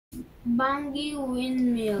Bangui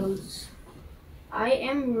windmills. I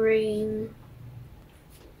am Rain.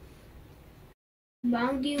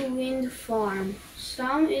 Bangui Wind Farm.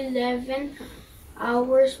 Some 11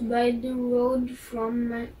 hours by the road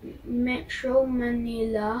from Metro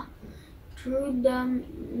Manila through the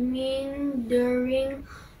meandering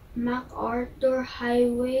MacArthur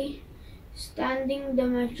Highway, standing the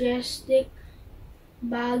majestic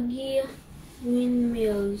Bangui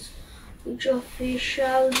windmills, which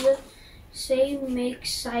officials say make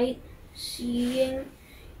sightseeing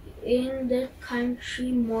in the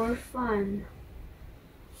country more fun.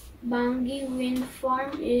 Bangui Wind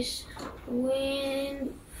Farm is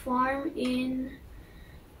wind farm in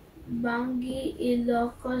Bangui,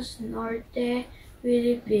 Ilocos Norte,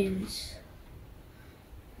 Philippines.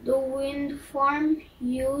 The wind farm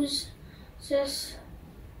uses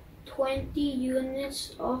 20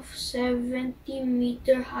 units of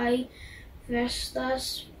 70-meter high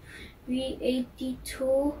Vestas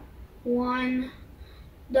V82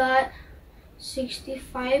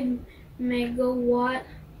 1.65 megawatt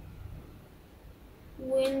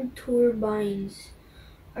wind turbines,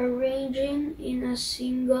 arranging in a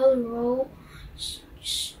single row,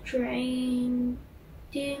 stretching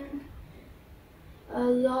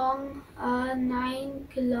along a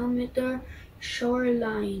 9-kilometer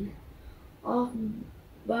shoreline of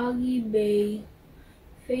Bangui Bay,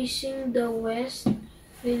 facing the West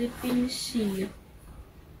Philippine Sea.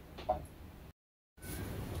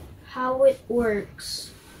 How it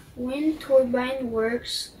works. Wind turbine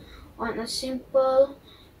works on a simple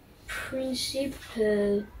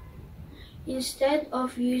principle. Instead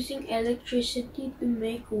of using electricity to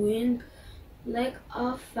make wind like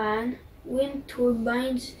a fan, wind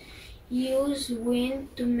turbines use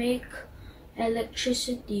wind to make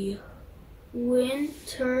electricity. Wind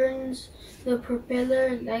turns the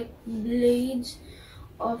propeller like blades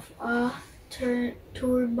of a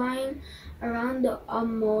turbine around a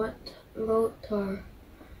rotor,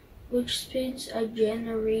 which spins a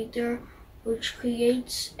generator which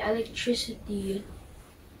creates electricity.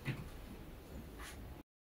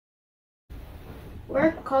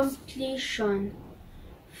 Work completion.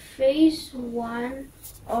 Phase 1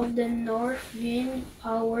 of the North Wind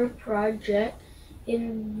Power Project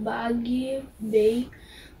in Bangui Bay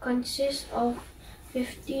consists of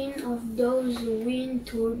 15 of those wind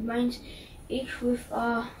turbines, each with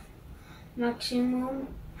a maximum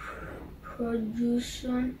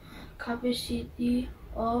production capacity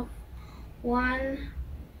of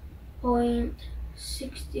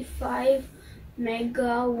 1.65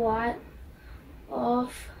 megawatt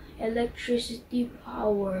of electricity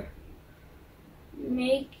power,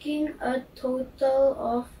 making a total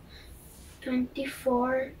of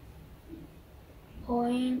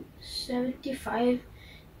 24.75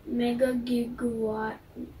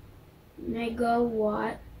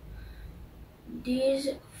 megawatt. These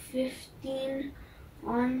 15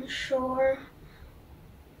 onshore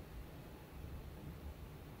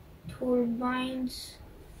turbines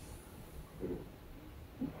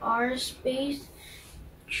are spaced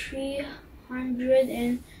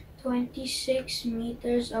 326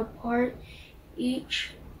 meters apart,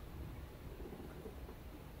 each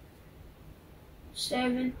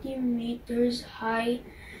 70 meters high,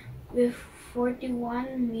 with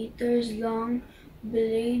 41 meters long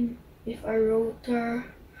blade with a rotor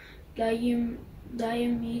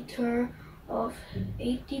diameter of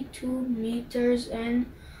 82 meters and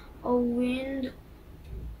a wind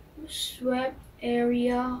swept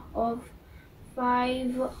area of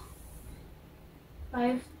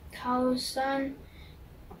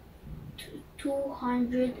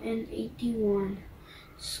 5,281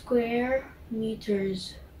 square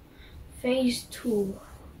meters. Phase 2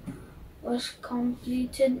 was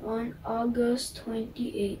completed on August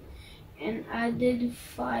 28 and added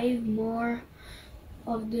 5 more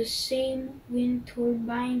of the same wind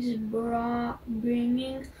turbines,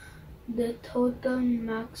 bringing the total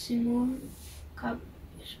maximum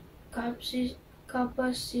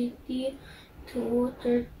capacity to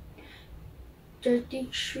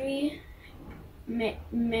 33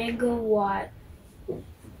 megawatt.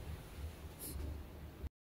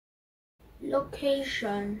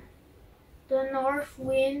 Location. The North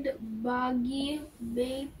Wind Bangui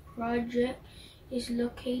Bay project is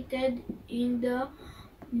located in the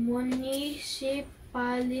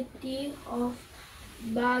municipality of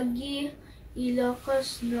Bangui,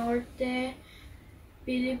 Ilocos Norte,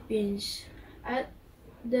 Philippines, at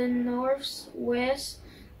the northwest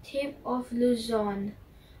tip of Luzon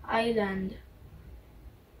Island.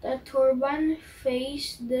 The turbine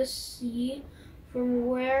faces the sea, from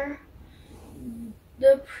where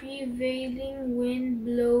The prevailing wind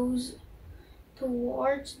blows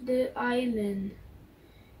towards the island.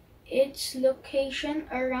 Its location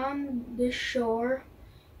around the shore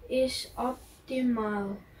is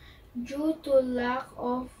optimal due to lack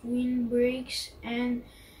of windbreaks and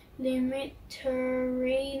limited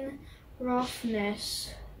terrain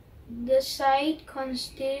roughness. The site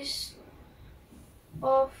consists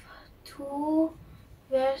of two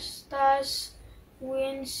Vestas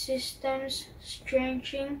wind systems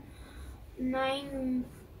stretching 9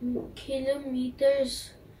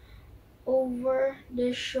 kilometers over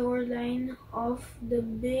the shoreline of the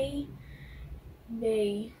bay.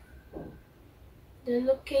 The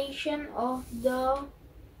location of the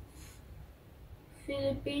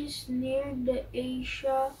Philippines near the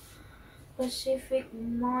Asia-Pacific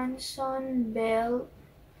monsoon belt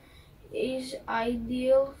is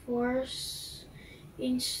ideal for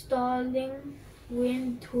installing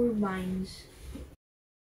wind turbines.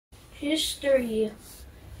 History.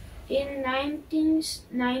 In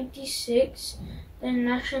 1996, the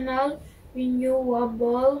National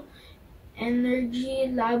Renewable Energy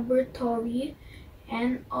Laboratory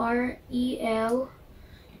 (NREL)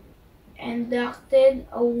 conducted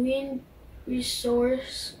a wind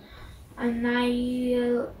resource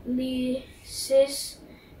analysis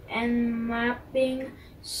and mapping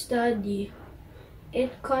study.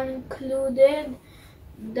 It concluded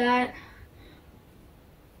that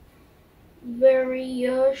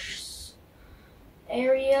various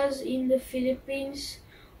areas in the Philippines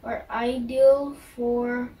are ideal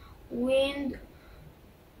for wind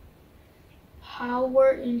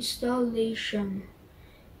power installation.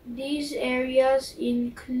 These areas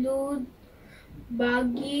include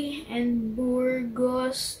Bangui and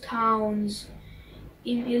Burgos towns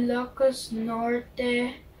in Ilocos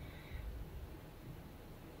Norte,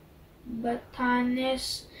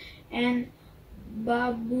 Batanes, and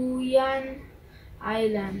Babuyan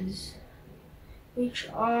Islands, which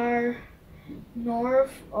are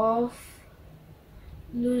north of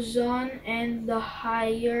Luzon, and the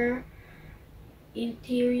higher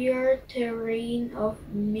interior terrain of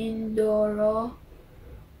Mindoro,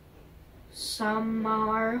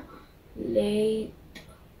 Samar, Leyte,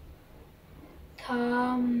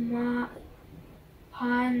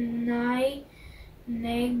 Panay,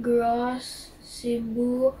 Negros,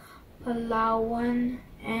 Cebu, Palawan,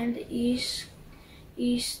 and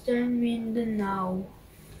eastern Mindanao.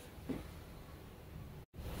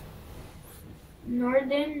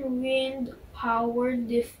 Northern Wind Power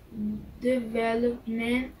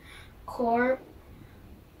Development Corp.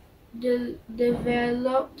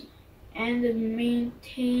 Developed and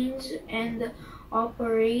maintains and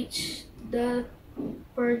operates the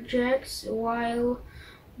projects, while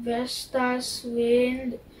Vestas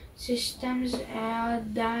Wind Systems, a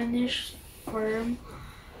Danish firm,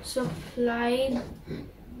 supplied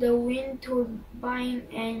the wind turbine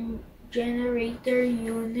and generator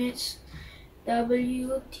units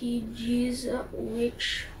 (WTGs),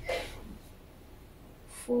 which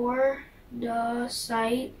for the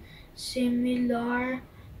site similar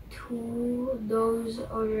to those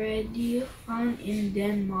already found in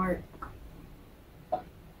Denmark.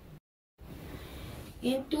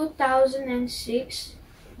 In 2006,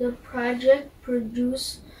 the project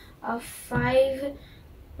produced a 5%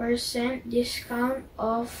 discount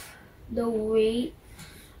off the weighted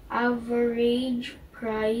average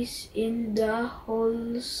price in the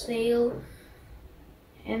wholesale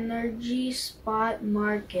energy spot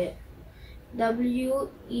market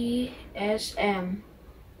 (WESM),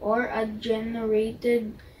 or a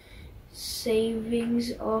generated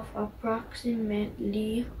savings of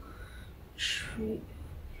approximately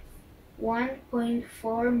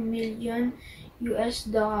 $1.4 million,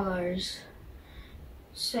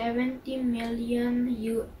 70 million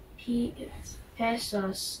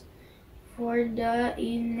pesos, for the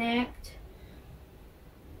intact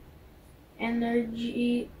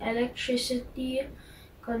electricity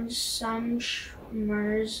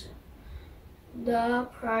consumers. The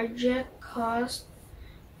project cost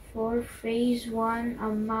for Phase 1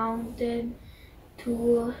 amounted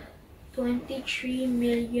to $23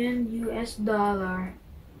 million.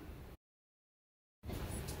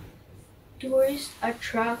 Tourist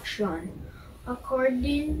attraction.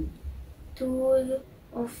 According to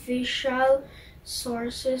official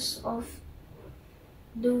sources,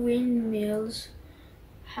 the windmills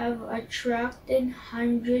have attracted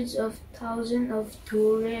hundreds of thousands of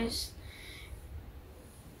tourists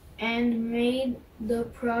and made the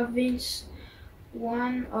province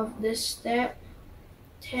one of the top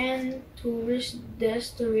 10 tourist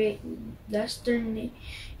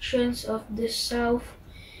destinations of the South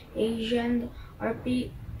Asian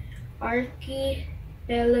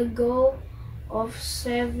archipelago of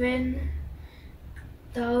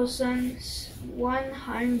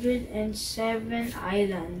 7,107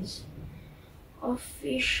 islands.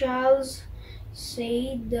 Officials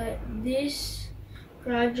say that this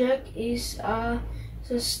project is a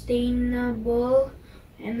sustainable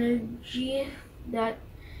energy that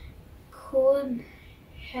could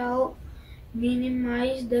help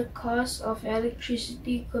minimize the cost of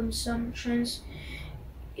electricity consumptions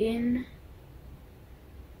in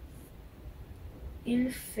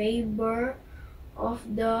favor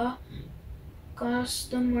of the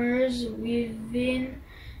customers within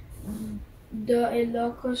the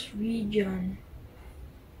Ilocos region.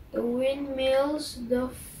 The windmills, the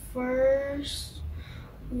first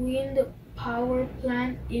wind power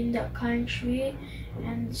plant in the country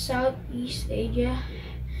and Southeast Asia,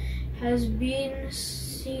 has been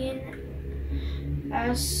seen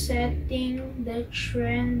as setting the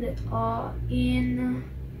trend in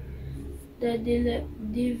the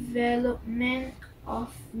development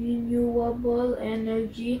of renewable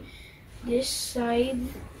energy this side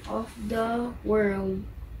of the world.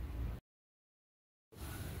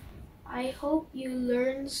 I hope you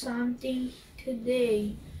learned something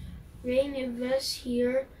today. Raighne&Ryle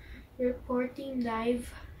here, reporting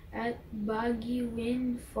live at Bangui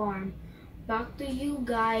Wind Farm. Back to you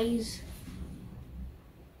guys.